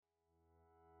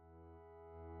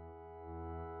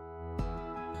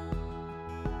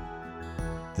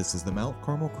This is the Mount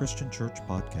Carmel Christian Church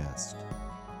podcast.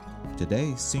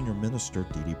 Today, Senior Minister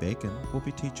Dee Dee Bacon will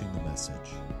be teaching the message.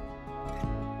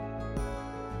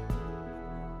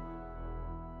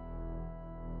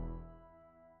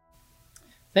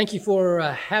 Thank you for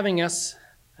having us,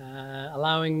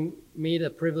 allowing me the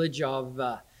privilege of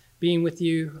being with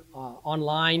you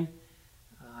online.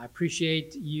 I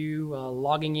appreciate you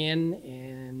logging in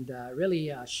and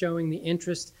really showing the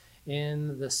interest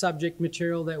in the subject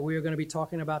material that we're going to be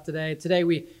talking about today. Today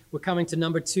we're coming to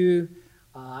number 2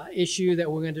 issue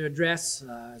that we're going to address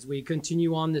as we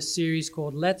continue on this series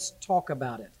called Let's Talk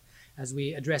About It. As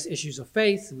we address issues of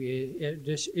faith, we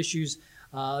address issues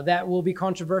that will be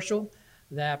controversial,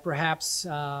 that perhaps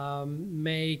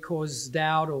may cause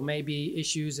doubt, or may be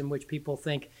issues in which people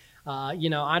think,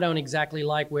 I don't exactly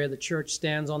like where the church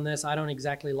stands on this. I don't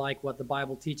exactly like what the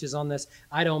Bible teaches on this.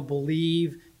 I don't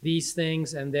believe these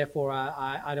things, and therefore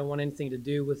I don't want anything to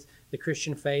do with the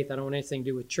Christian faith. I don't want anything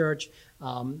to do with church.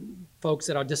 Folks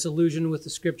that are disillusioned with the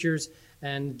scriptures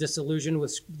and disillusioned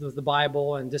with the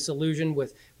Bible and disillusioned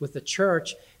with the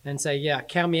church and say, yeah,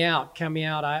 count me out.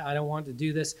 I don't want to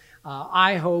do this.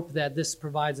 I hope that this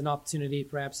provides an opportunity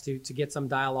perhaps to get some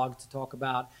dialogue to talk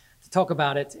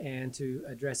about it and to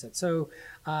address it. So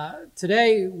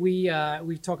today we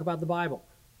talk about the Bible.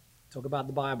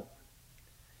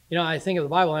 I think of the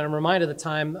Bible, and I'm reminded of the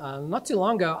time not too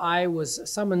long ago I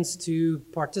was summoned to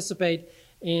participate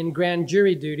in grand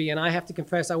jury duty, and I have to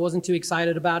confess I wasn't too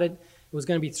excited about it. It was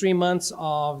going to be 3 months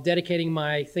of dedicating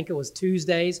I think it was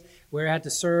Tuesdays, where I had to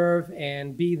serve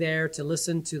and be there to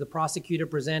listen to the prosecutor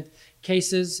present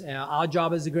cases. Our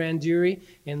job as a grand jury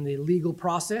in the legal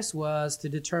process was to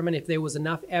determine if there was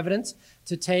enough evidence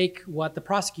to take what the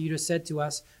prosecutor said to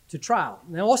us to trial.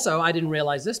 Now also, I didn't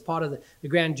realize this, part of the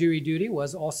grand jury duty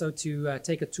was also to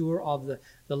take a tour of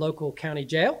the local county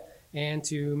jail and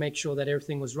to make sure that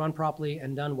everything was run properly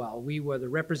and done well. We were the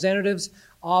representatives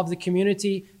of the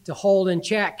community to hold in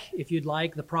check, if you'd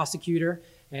like, the prosecutor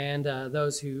and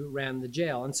those who ran the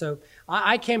jail. And so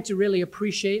I came to really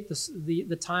appreciate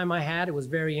the time I had. It was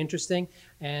very interesting,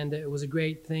 and it was a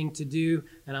great thing to do,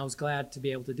 and I was glad to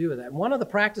be able to do that. One of the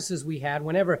practices we had,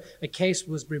 whenever a case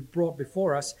was brought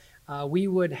before us, we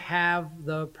would have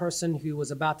the person who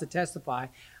was about to testify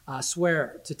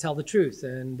swear to tell the truth.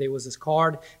 And there was this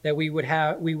card that we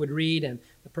would read, and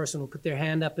the person would put their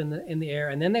hand up in the air,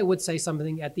 and then they would say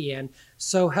something at the end,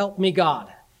 "So help me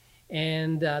God."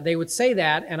 And they would say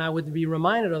that, and I would be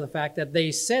reminded of the fact that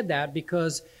they said that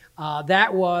because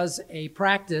that was a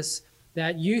practice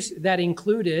that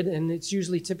included, and it's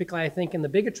usually typically, I think, in the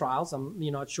bigger trials, I'm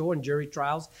not sure, in jury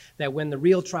trials, that when the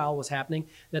real trial was happening,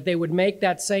 that they would make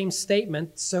that same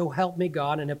statement, "So help me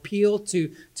God," and appeal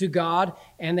to God,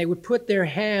 and they would put their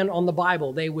hand on the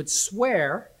Bible. They would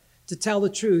swear to tell the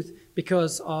truth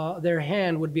because their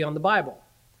hand would be on the Bible.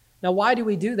 Now, why do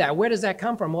we do that? Where does that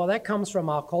come from? Well, that comes from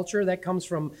our culture. That comes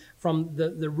from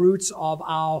the roots of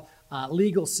our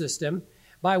legal system,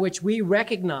 by which we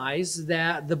recognize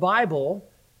that the Bible,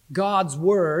 God's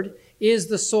Word, is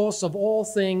the source of all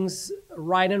things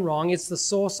right and wrong. It's the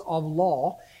source of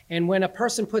law. And when a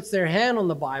person puts their hand on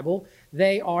the Bible,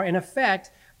 they are, in effect,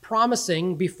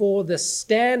 promising before the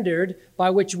standard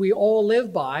by which we all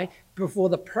live by, before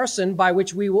the person by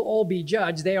which we will all be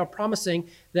judged, they are promising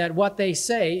that what they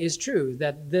say is true,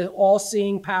 that the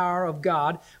all-seeing power of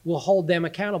God will hold them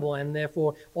accountable, and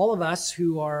therefore all of us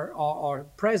who are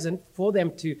present for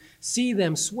them to see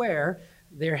them swear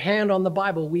their hand on the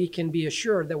Bible, we can be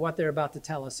assured that what they're about to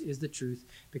tell us is the truth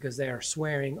because they are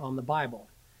swearing on the Bible.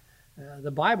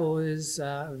 The Bible is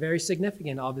very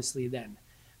significant, obviously, then.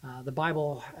 The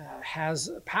Bible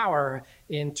has power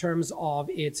in terms of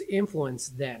its influence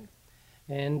then.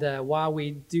 And while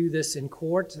we do this in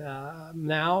court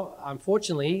now,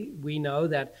 unfortunately, we know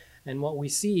that, and what we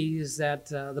see is that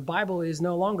the Bible is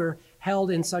no longer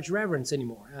held in such reverence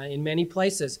anymore. In many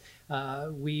places,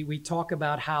 we talk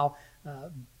about how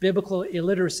biblical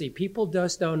illiteracy, people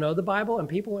just don't know the Bible,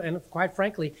 and quite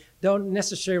frankly, don't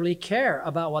necessarily care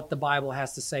about what the Bible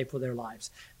has to say for their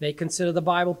lives. They consider the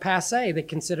Bible passé. They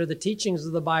consider the teachings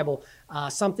of the Bible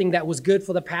something that was good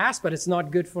for the past, but it's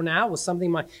not good for now. It was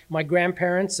something my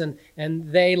grandparents and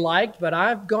they liked, but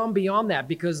I've gone beyond that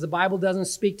because the Bible doesn't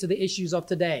speak to the issues of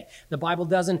today. The Bible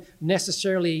doesn't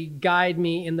necessarily guide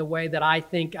me in the way that I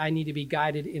think I need to be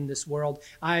guided in this world.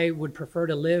 I would prefer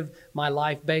to live my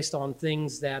life based on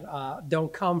things that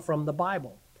don't come from the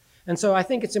Bible. And so I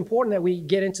think it's important that we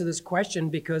get into this question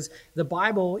because the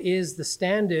Bible is the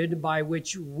standard by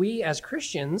which we as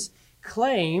Christians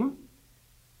claim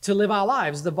to live our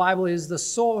lives. The Bible is the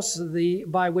source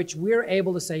by which we're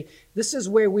able to say, this is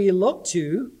where we look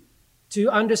to to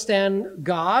understand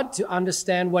God, to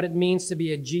understand what it means to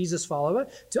be a Jesus follower,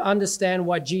 to understand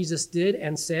what Jesus did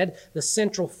and said, the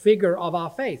central figure of our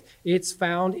faith. It's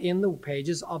found in the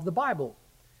pages of the Bible.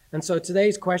 And so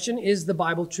today's question, is the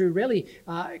Bible true, really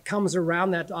comes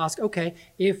around that to ask, okay,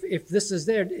 if this is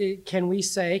there, can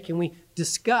we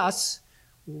discuss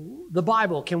the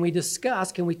Bible? Can we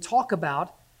talk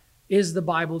about, is the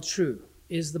Bible true?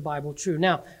 Is the Bible true?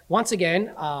 Now, once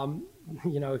again,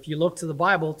 if you look to the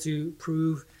Bible to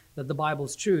prove that the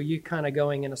Bible's true, you're kind of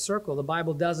going in a circle. The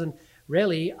Bible doesn't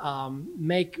really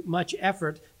make much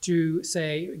effort to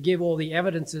give all the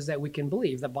evidences that we can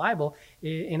believe. The Bible,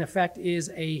 in effect,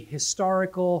 is a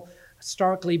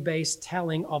historically based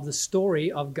telling of the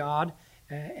story of God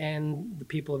and the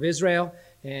people of Israel,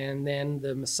 and then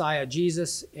the Messiah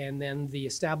Jesus, and then the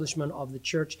establishment of the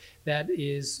church that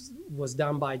was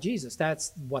done by Jesus.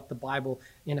 That's what the Bible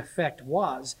in effect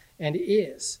was and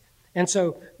is. And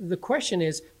so the question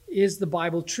is the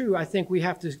Bible true? I think we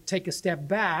have to take a step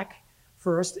back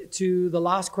first to the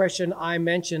last question I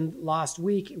mentioned last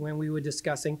week when we were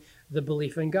discussing the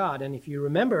belief in God. And if you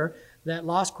remember, that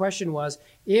last question was,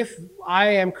 if I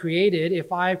am created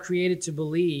to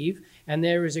believe, and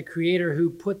there is a creator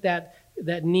who put that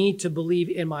need to believe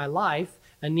in my life,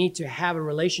 a need to have a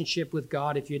relationship with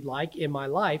God, if you'd like, in my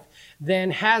life, then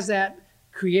has that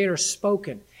creator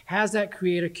spoken? Has that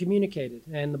creator communicated?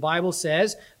 And the Bible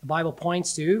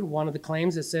points to one of the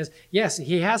claims that says, yes,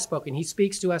 he has spoken. He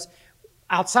speaks to us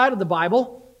outside of the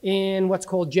Bible in what's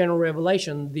called general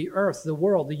revelation. The earth, the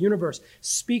world, the universe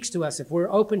speaks to us. If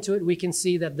we're open to it, we can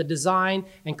see that the design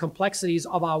and complexities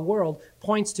of our world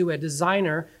points to a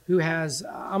designer who has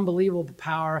unbelievable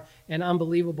power and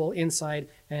unbelievable insight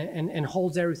and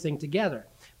holds everything together.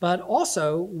 But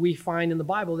also, we find in the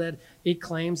Bible that it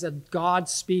claims that God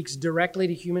speaks directly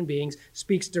to human beings,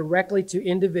 speaks directly to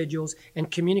individuals, and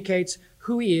communicates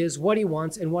who he is, what he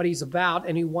wants, and what he's about,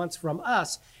 and he wants from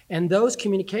us. And those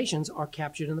communications are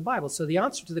captured in the Bible. So the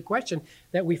answer to the question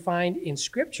that we find in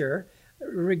Scripture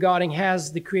regarding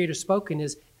has the Creator spoken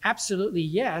is absolutely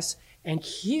yes. And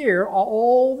here are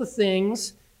all the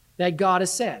things that God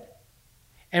has said.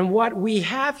 And what we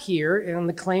have here, and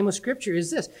the claim of Scripture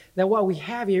is this, that what we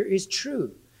have here is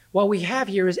true. What we have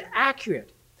here is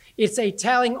accurate. It's a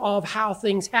telling of how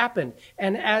things happened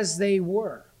and as they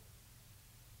were.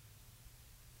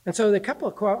 And so the couple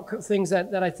of things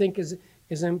that I think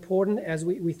is important as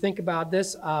we think about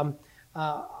this.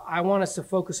 I want us to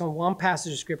focus on one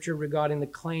passage of Scripture regarding the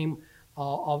claim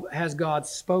of has God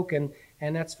spoken,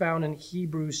 and that's found in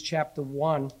Hebrews chapter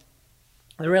 1.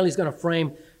 It really is going to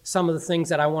frame some of the things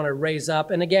that I want to raise up.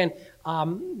 And again,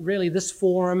 really this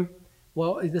forum,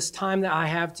 this time that I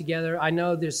have together, I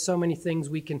know there's so many things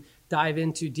we can dive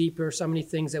into deeper, so many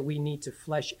things that we need to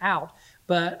flesh out.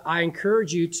 But I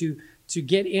encourage you to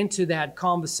get into that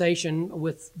conversation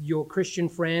with your Christian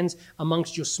friends,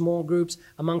 amongst your small groups,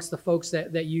 amongst the folks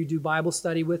that you do Bible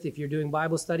study with, if you're doing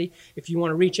Bible study. If you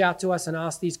want to reach out to us and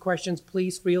ask these questions,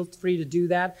 please feel free to do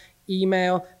that.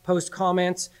 Email, post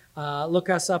comments, look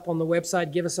us up on the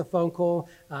website, give us a phone call,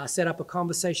 set up a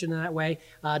conversation in that way.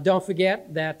 Don't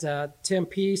forget that Tim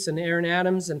Peace and Aaron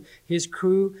Adams and his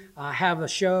crew have a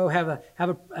show, have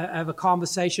a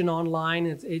conversation online.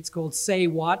 It's called Say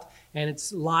What, and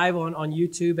it's live on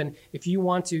YouTube. And if you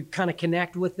want to kind of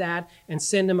connect with that and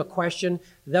send them a question,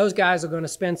 those guys are going to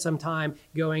spend some time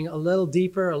going a little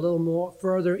deeper, a little more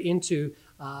further into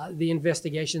the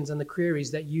investigations and the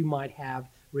queries that you might have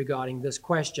regarding this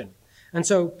question. And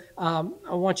so I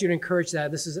want you to encourage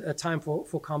that. This is a time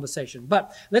for conversation.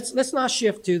 But let's now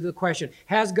shift to the question,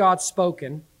 has God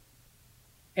spoken?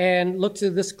 And look to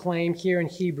this claim here in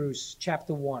Hebrews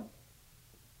chapter 1.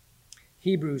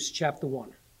 Hebrews chapter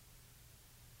 1.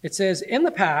 It says, in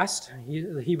the past,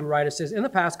 the Hebrew writer says, in the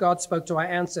past God spoke to our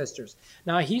ancestors.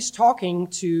 Now he's talking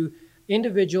to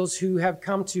individuals who have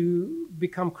come to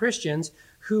become Christians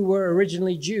who were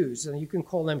originally Jews, and you can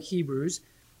call them Hebrews.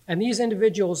 And these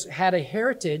individuals had a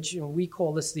heritage, and we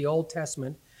call this the Old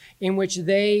Testament, in which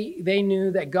they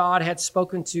knew that God had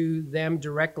spoken to them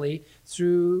directly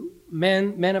through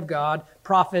men of God,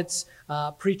 prophets,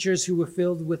 preachers who were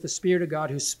filled with the Spirit of God,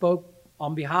 who spoke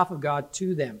on behalf of God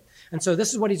to them. And so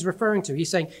this is what he's referring to.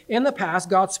 He's saying, in the past,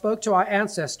 God spoke to our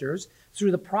ancestors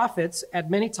through the prophets at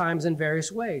many times in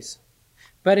various ways.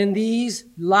 But in these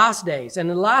last days, and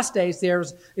in the last days there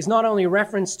is not only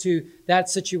reference to that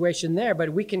situation there,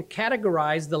 but we can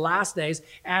categorize the last days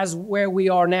as where we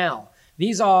are now.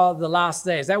 These are the last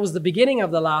days. That was the beginning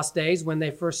of the last days when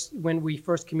we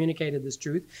first communicated this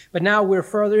truth. But now we're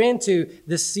further into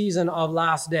this season of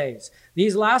last days.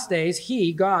 These last days,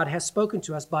 God has spoken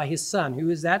to us by his Son. Who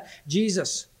is that?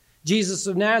 Jesus. Jesus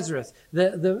of Nazareth,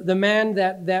 the man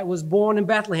that was born in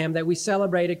Bethlehem that we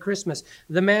celebrate at Christmas,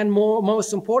 the man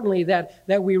most importantly that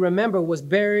we remember was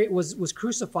buried, was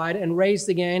crucified and raised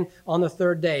again on the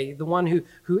third day, the one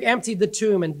who emptied the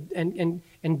tomb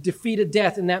and defeated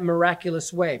death in that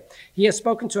miraculous way. He has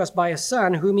spoken to us by a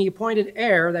Son whom he appointed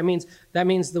heir. That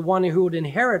means the one who would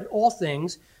inherit all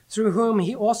things, through whom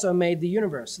he also made the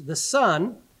universe. The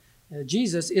Son,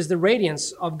 Jesus, is the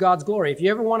radiance of God's glory. If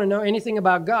you ever want to know anything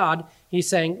about God, he's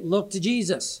saying, look to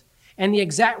Jesus. And the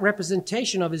exact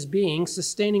representation of his being,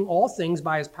 sustaining all things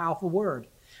by his powerful word.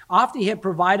 After he had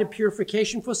provided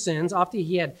purification for sins, after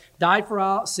he had died for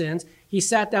our sins, he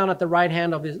sat down at the right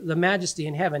hand of the majesty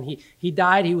in heaven. He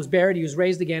died, he was buried, he was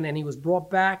raised again, and he was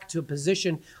brought back to a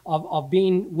position of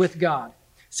being with God.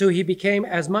 So he became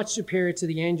as much superior to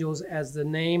the angels as the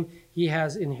name he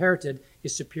has inherited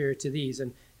is superior to these.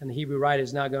 And the Hebrew writer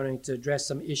is now going to address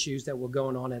some issues that were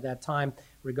going on at that time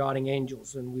regarding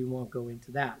angels, and we won't go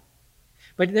into that.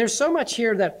 But there's so much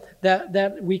here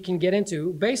that we can get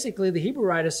into. Basically, the Hebrew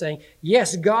writer is saying,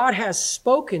 yes, God has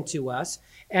spoken to us,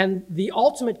 and the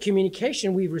ultimate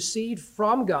communication we've received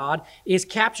from God is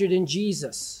captured in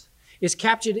Jesus, is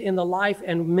captured in the life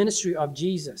and ministry of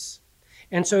Jesus.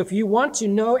 And so if you want to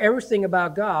know everything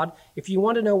about God, if you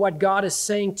want to know what God is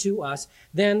saying to us,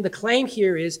 then the claim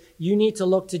here is you need to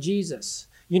look to Jesus.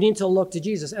 You need to look to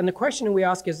Jesus. And the question we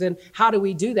ask is then, how do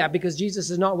we do that? Because Jesus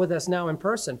is not with us now in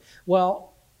person.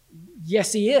 Well,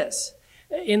 yes, he is.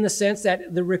 In the sense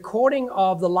that the recording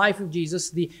of the life of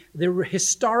Jesus, the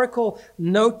historical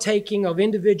note-taking of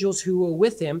individuals who were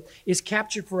with him is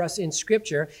captured for us in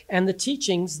Scripture, and the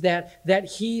teachings that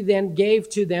he then gave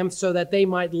to them so that they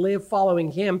might live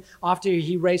following him after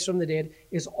he raised from the dead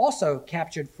is also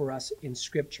captured for us in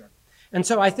Scripture. And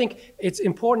so I think it's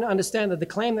important to understand that the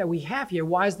claim that we have here,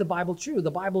 why is the Bible true? The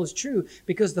Bible is true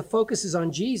because the focus is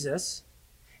on Jesus.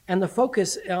 And the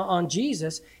focus on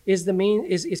Jesus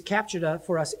is captured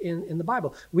for us in the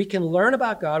Bible. We can learn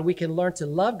about God. We can learn to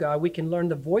love God. We can learn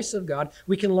the voice of God.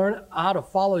 We can learn how to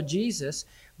follow Jesus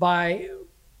by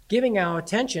giving our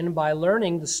attention, by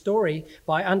learning the story,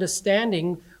 by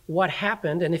understanding what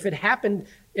happened. And if it happened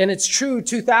and it's true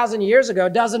 2,000 years ago,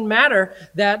 it doesn't matter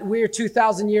that we're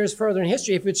 2,000 years further in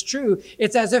history. If it's true,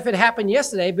 it's as if it happened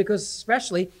yesterday, because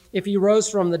especially if he rose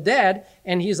from the dead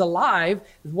and he's alive,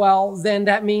 well, then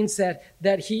that means that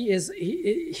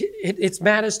it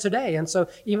matters today. And so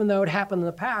even though it happened in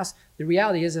the past, the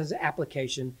reality is there's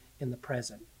application in the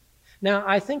present. Now,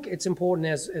 I think it's important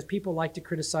as people like to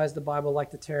criticize the Bible,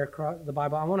 like to tear the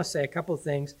Bible, I want to say a couple of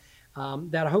things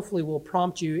that hopefully will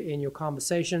prompt you in your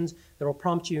conversations, that will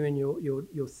prompt you in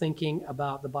your thinking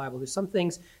about the Bible. There's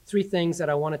three things that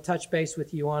I want to touch base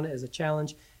with you on as a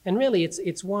challenge. And really,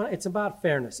 it's about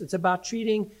fairness. It's about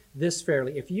treating this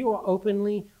fairly. If you are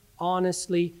openly,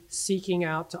 honestly seeking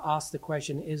out to ask the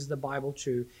question, is the Bible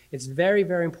true? It's very,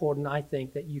 very important, I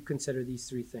think, that you consider these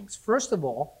three things. First of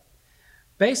all,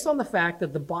 based on the fact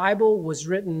that the Bible was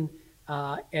written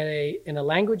in a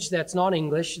language that's not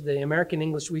English, the American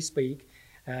English we speak.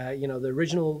 The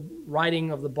original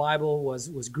writing of the Bible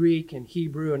was Greek and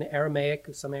Hebrew and Aramaic.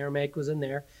 Some Aramaic was in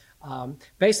there.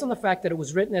 Based on the fact that it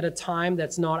was written at a time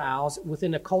that's not ours,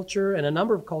 within a culture and a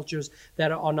number of cultures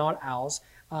that are not ours,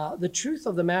 the truth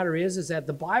of the matter is that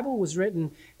the Bible was written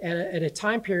at a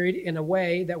time period in a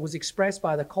way that was expressed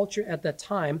by the culture at that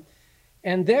time.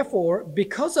 And therefore,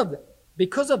 because of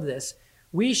this,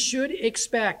 we should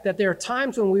expect that there are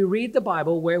times when we read the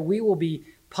Bible where we will be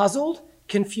puzzled,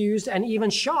 confused, and even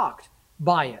shocked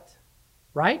by it,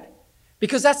 right?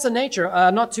 Because that's the nature.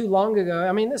 Not too long ago,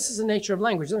 this is the nature of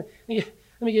language. Let me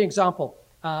give you an example.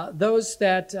 Those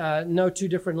that know two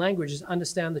different languages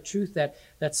understand the truth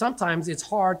that sometimes it's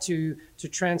hard to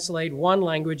translate one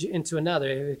language into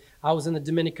another. I was in the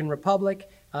Dominican Republic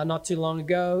not too long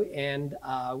ago, and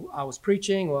I was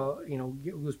preaching,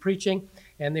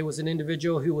 and there was an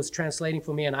individual who was translating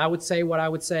for me, and I would say what I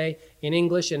would say in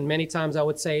English, and many times I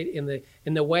would say it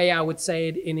in the way I would say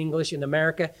it in English in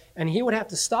America, and he would have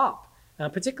to stop.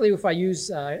 Particularly if I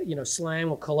use slang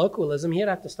or colloquialism, he'd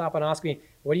have to stop and ask me,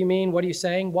 what do you mean? What are you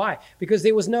saying? Why? Because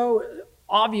there was no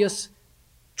obvious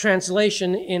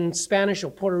translation in Spanish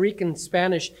or Puerto Rican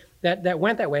Spanish that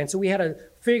went that way. And so we had to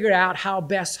figure out how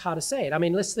to say it.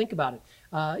 Let's think about it.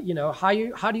 How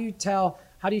do you tell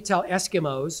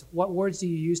Eskimos, what words do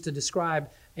you use to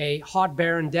describe a hot,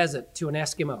 barren desert to an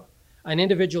Eskimo? an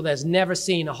individual that's never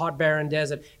seen a hot, barren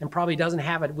desert and probably doesn't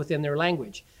have it within their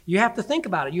language. You have to think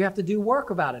about it. You have to do work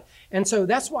about it. And so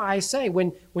that's why I say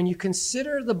when you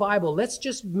consider the Bible, let's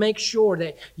just make sure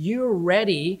that you're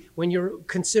ready, when you're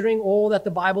considering all that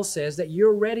the Bible says, that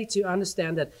you're ready to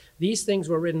understand that these things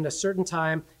were written at a certain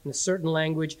time in a certain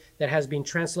language that has been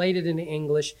translated into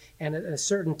English and at a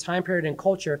certain time period and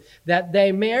culture, that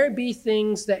they may be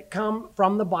things that come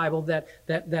from the Bible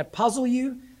that puzzle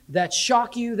you, that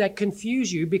shock you, that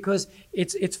confuse you, because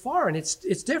it's foreign,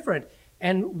 it's different.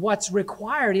 And what's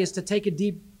required is to take a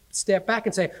deep step back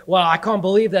and say, well, I can't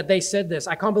believe that they said this.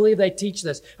 I can't believe they teach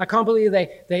this. I can't believe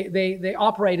they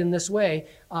operate in this way.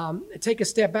 Take a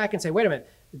step back and say, wait a minute,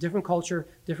 different culture,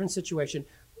 different situation.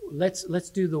 Let's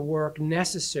do the work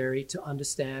necessary to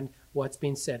understand what's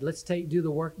being said. Let's do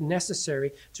the work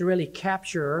necessary to really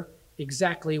capture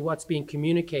exactly what's being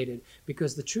communicated,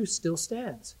 because the truth still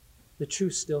stands. The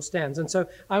truth still stands. And so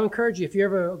I would encourage you, if you're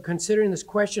ever considering this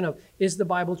question of, is the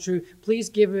Bible true, please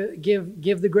give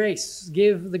the grace.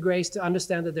 Give the grace to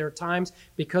understand that there are times,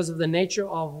 because of the nature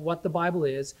of what the Bible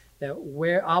is, that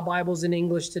where our Bible's in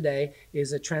English today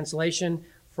is a translation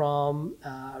from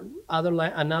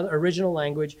another original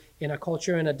language in a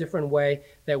culture in a different way,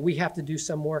 that we have to do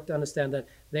some work to understand that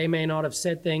they may not have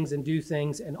said things and do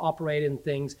things and operate in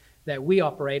things that we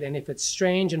operate. And if it's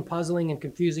strange and puzzling and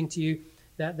confusing to you,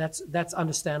 that's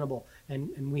understandable,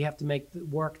 and we have to make the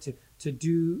work to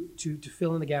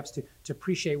fill in the gaps, to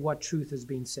appreciate what truth is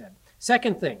being said.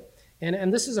 Second thing,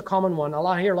 and this is a common one.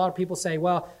 I hear a lot of people say,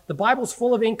 well, the Bible's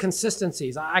full of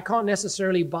inconsistencies. I can't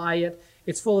necessarily buy it.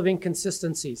 It's full of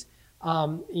inconsistencies.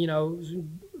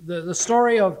 The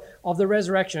story of the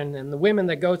resurrection and the women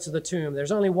that go to the tomb,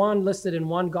 there's only one listed in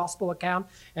one gospel account,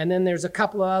 and then there's a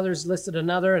couple of others listed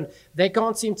another, and they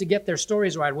can't seem to get their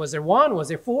stories right. Was there one? Was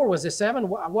there four? Was there seven?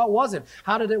 What was it?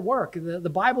 How did it work? The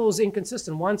Bible is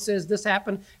inconsistent. One says this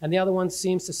happened, and the other one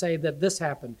seems to say that this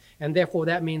happened, and therefore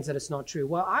that means that it's not true.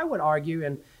 Well, I would argue,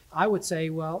 and I would say,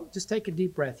 well, just take a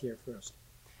deep breath here first.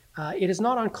 It is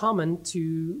not uncommon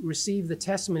to receive the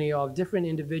testimony of different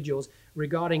individuals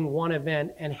regarding one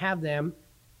event and have them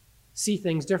see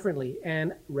things differently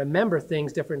and remember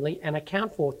things differently and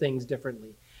account for things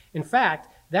differently. In fact,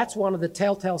 that's one of the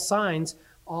telltale signs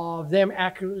of them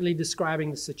accurately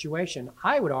describing the situation.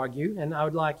 I would argue, and I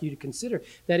would like you to consider,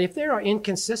 that if there are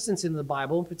inconsistencies in the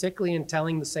Bible, particularly in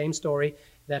telling the same story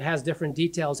that has different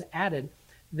details added,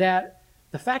 that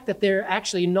the fact that they're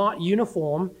actually not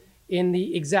uniform in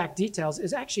the exact details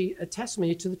is actually a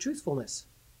testimony to the truthfulness.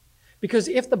 Because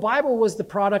if the Bible was the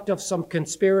product of some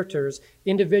conspirators,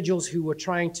 individuals who were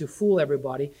trying to fool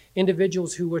everybody,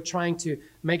 individuals who were trying to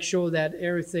make sure that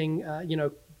everything,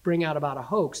 bring out about a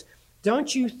hoax,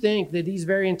 don't you think that these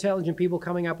very intelligent people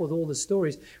coming up with all the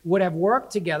stories would have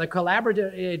worked together,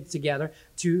 collaborated together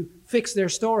to fix their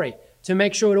story, to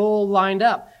make sure it all lined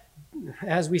up?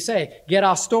 As we say, get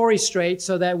our story straight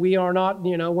so that we are not,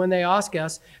 when they ask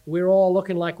us, we're all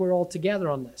looking like we're all together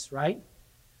on this, right?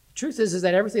 The truth is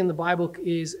that everything in the Bible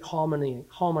is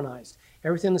harmonized.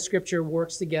 Everything in the Scripture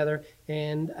works together,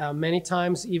 and many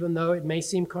times, even though it may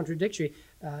seem contradictory,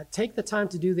 take the time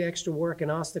to do the extra work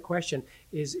and ask the question,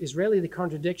 is really the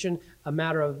contradiction a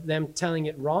matter of them telling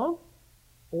it wrong?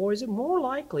 Or is it more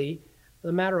likely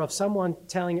the matter of someone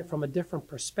telling it from a different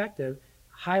perspective,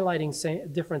 highlighting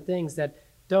different things that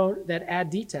add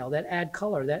detail, that add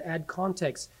color, that add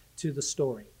context to the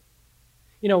story?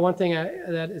 One thing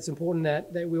that it's important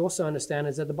that we also understand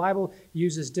is that the Bible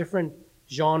uses different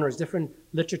genres, different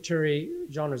literary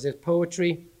genres. There's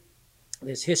poetry,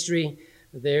 there's history,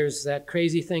 there's that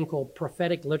crazy thing called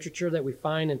prophetic literature that we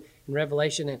find in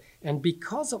Revelation. And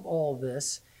because of all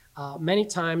this, many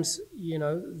times,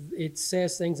 it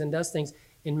says things and does things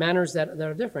in manners that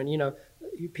are different.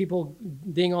 People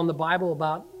ding on the Bible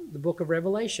about the book of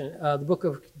Revelation, the book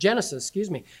of Genesis,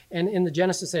 And in the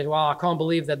Genesis says, well, I can't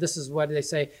believe that this is what they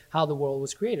say, how the world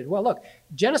was created. Well, look,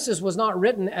 Genesis was not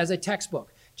written as a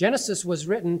textbook. Genesis was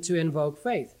written to invoke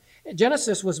faith.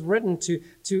 Genesis was written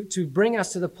to bring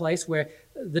us to the place where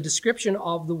the description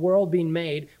of the world being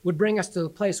made would bring us to the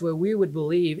place where we would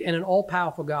believe in an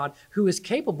all-powerful God who is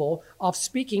capable of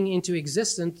speaking into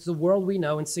existence the world we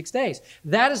know in 6 days.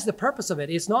 That is the purpose of it.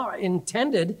 It's not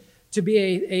intended to be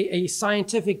a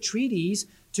scientific treatise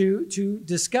to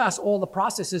discuss all the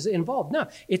processes involved. No,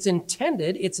 its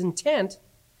intent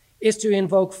is to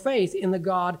invoke faith in the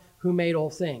God who made all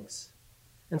things.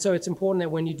 And so it's important that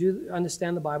when you do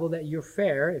understand the Bible, that you're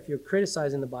fair, if you're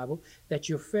criticizing the Bible, that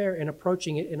you're fair in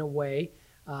approaching it in a way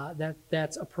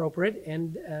that's appropriate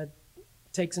and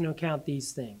takes into account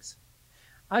these things.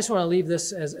 I just want to leave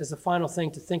this as the final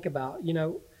thing to think about.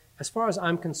 as far as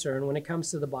I'm concerned, when it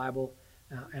comes to the Bible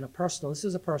and this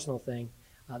is a personal thing.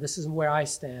 This is where I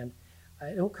stand.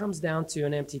 It all comes down to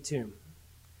an empty tomb.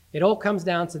 It all comes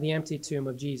down to the empty tomb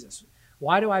of Jesus.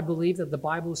 Why do I believe that the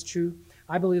Bible is true?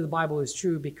 I believe the Bible is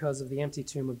true because of the empty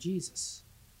tomb of Jesus.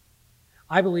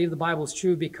 I believe the Bible is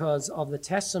true because of the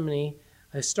testimony,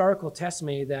 historical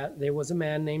testimony, that there was a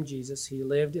man named Jesus. He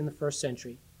lived in the first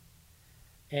century.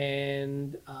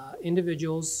 And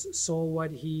individuals saw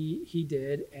what he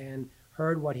did and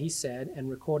heard what he said and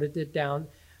recorded it down,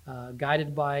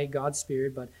 guided by God's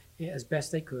Spirit, but as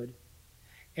best they could.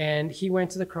 And he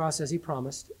went to the cross as he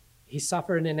promised. He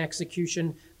suffered an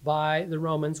execution by the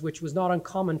Romans, which was not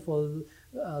uncommon for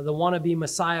the wannabe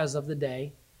messiahs of the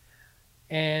day.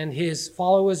 And his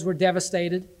followers were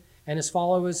devastated, and his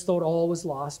followers thought all was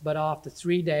lost. But after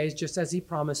 3 days, just as he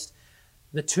promised,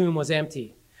 the tomb was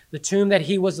empty. The tomb that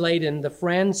he was laid in, the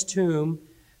friend's tomb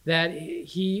that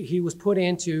he was put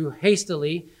into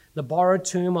hastily, the borrowed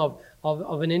tomb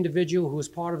of an individual who was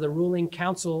part of the ruling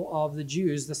council of the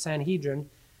Jews, the Sanhedrin,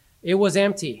 it was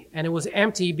empty. And it was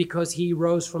empty because he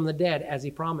rose from the dead as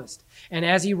he promised. And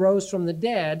as he rose from the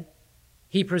dead,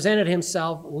 he presented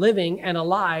himself living and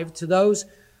alive to those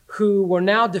who were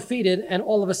now defeated and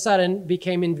all of a sudden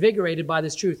became invigorated by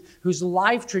this truth, whose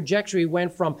life trajectory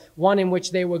went from one in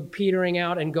which they were petering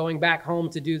out and going back home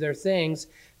to do their things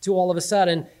to all of a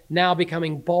sudden now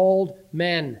becoming bold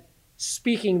men,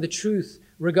 speaking the truth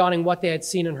regarding what they had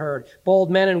seen and heard. Bold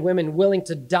men and women willing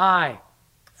to die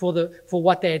for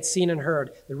what they had seen and heard,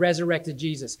 the resurrected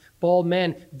Jesus. Bold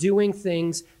men doing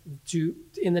things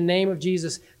in the name of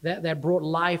Jesus that brought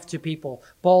life to people.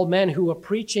 Bold men who are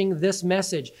preaching this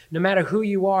message. No matter who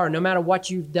you are, no matter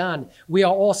what you've done, we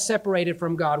are all separated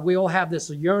from God. We all have this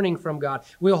yearning from God.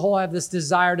 We all have this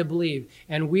desire to believe.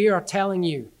 And we are telling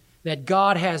you that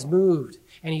God has moved,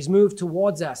 and he's moved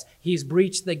towards us. He's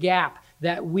breached the gap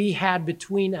that we had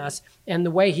between us. And the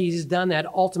way he's done that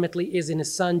ultimately is in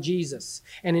his son Jesus.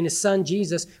 And in his son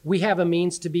Jesus, we have a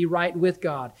means to be right with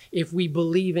God if we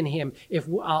believe in him. If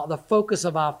the focus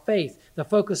of our faith, the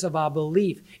focus of our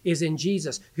belief is in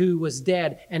Jesus, who was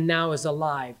dead and now is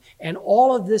alive. And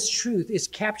all of this truth is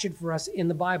captured for us in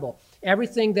the Bible.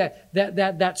 Everything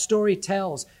that story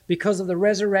tells, because of the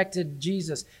resurrected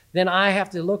Jesus, then I have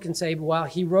to look and say, well,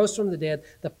 he rose from the dead.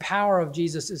 The power of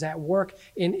Jesus is at work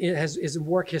is at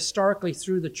work historically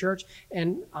through the church.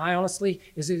 And I honestly,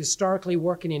 is it historically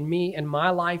working in me and my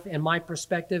life and my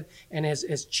perspective, and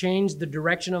has changed the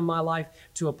direction of my life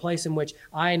to a place in which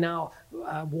I now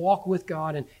walk with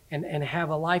God and have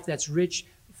a life that's rich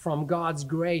from God's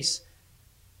grace.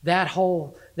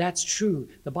 That's true.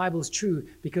 The Bible is true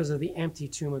because of the empty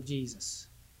tomb of Jesus.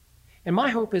 And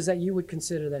my hope is that you would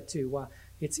consider that too. Well,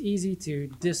 it's easy to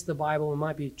diss the Bible. It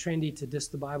might be trendy to diss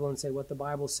the Bible and say what the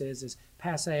Bible says is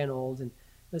passé and old. And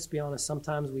let's be honest,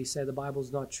 sometimes we say the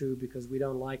Bible's not true because we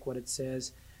don't like what it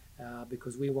says,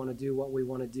 because we want to do what we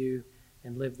want to do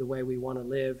and live the way we want to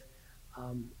live.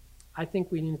 I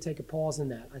think we need to take a pause in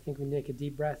that. I think we need to take a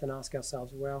deep breath and ask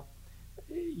ourselves, well,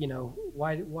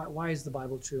 why is the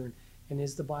Bible true? And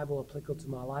is the Bible applicable to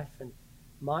my life? And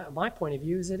my point of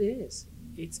view is it is.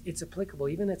 It's applicable.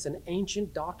 Even it's an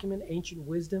ancient document, ancient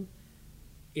wisdom.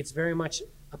 It's very much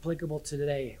applicable to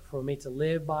today for me to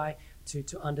live by, to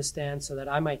understand, so that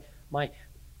I might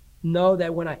know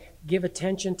that when I give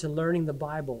attention to learning the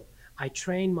Bible, I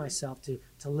train myself to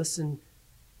listen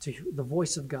to the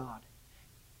voice of God.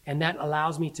 And that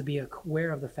allows me to be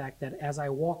aware of the fact that as I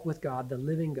walk with God, the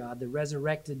living God, the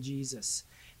resurrected Jesus,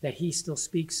 that he still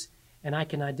speaks and I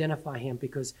can identify him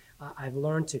because I've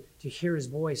learned to hear his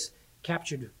voice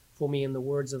captured for me in the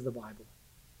words of the Bible.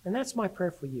 And that's my prayer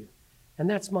for you. And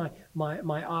that's my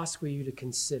ask for you to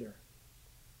consider.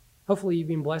 Hopefully you've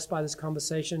been blessed by this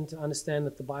conversation to understand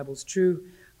that the Bible's true.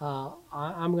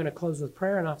 I'm going to close with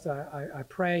prayer, and after I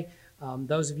pray,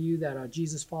 those of you that are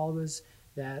Jesus followers,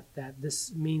 that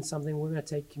this means something, we're going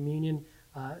to take communion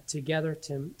together.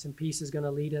 Tim Peace is going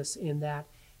to lead us in that,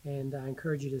 and I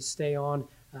encourage you to stay on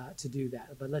to do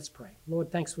that. But let's pray.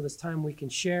 Lord, thanks for this time we can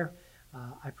share.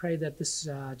 I pray that this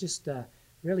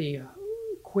really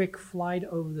quick flight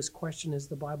over this question, is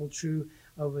the Bible true,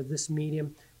 over this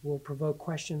medium, will provoke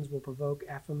questions, will provoke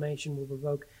affirmation, will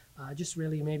provoke just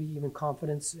really maybe even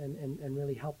confidence, and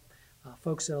really help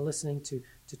folks that are listening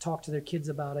to talk to their kids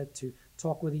about it, to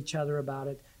talk with each other about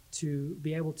it, to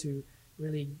be able to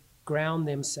really ground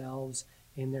themselves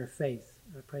in their faith.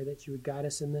 I pray that you would guide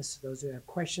us in this. Those who have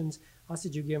questions, I ask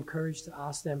that you give them courage to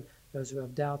ask them. Those who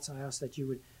have doubts, I ask that you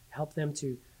would help them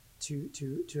to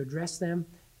address them,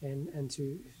 and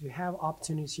to have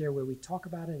opportunities here where we talk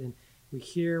about it and we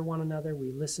hear one another,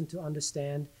 we listen to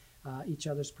understand. each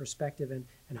other's perspective, and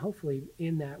hopefully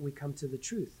in that we come to the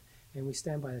truth and we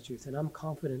stand by the truth. And I'm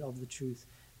confident of the truth,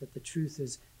 that the truth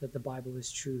is that the Bible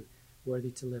is true,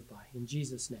 worthy to live by. In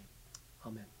Jesus' name,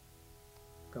 amen.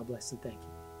 God bless and thank you.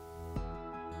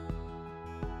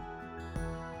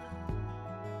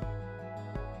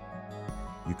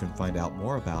 You can find out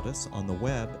more about us on the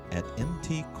web at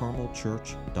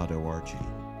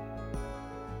mtcarmelchurch.org.